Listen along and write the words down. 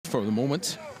for the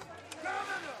moment.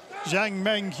 Zhang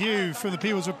Mengqiu from the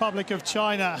People's Republic of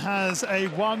China has a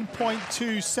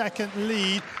 1.2-second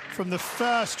lead from the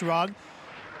first run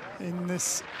in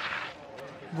this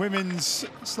women's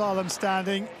slalom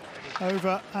standing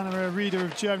over Anna-Maria Rieder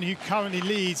of Germany, who currently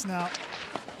leads. Now,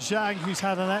 Zhang, who's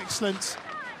had an excellent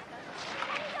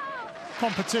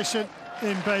competition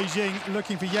in Beijing,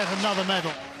 looking for yet another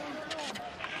medal.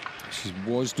 She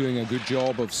was doing a good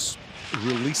job of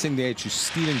releasing the edge. She's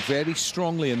steering very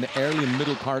strongly in the early and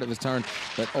middle part of the turn,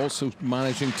 but also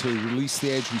managing to release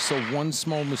the edge. We saw one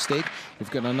small mistake. We've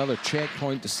got another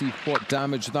checkpoint to see what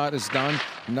damage that has done.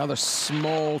 Another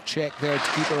small check there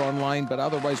to keep her online, but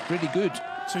otherwise pretty good.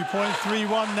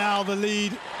 2.31 now the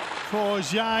lead for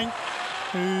Zhang,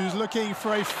 who's looking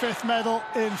for a 5th medal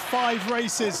in 5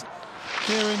 races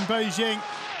here in Beijing.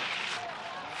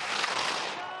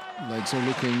 Legs are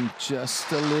looking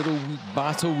just a little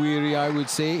battle-weary, I would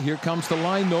say. Here comes the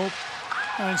line, though.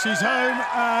 And she's home,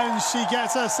 and she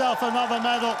gets herself another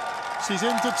medal. She's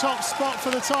into top spot for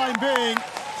the time being.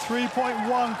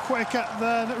 3.1 quicker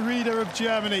than Rieder of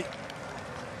Germany.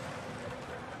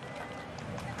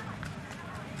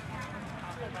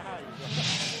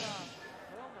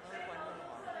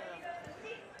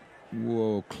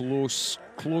 Whoa, close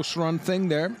run thing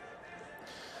there.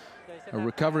 A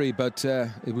recovery, but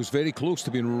it was very close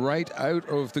to being right out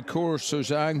of the course. So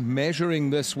Zhang measuring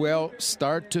this well,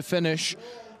 start to finish,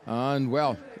 and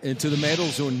well, into the medal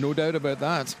zone, no doubt about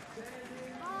that.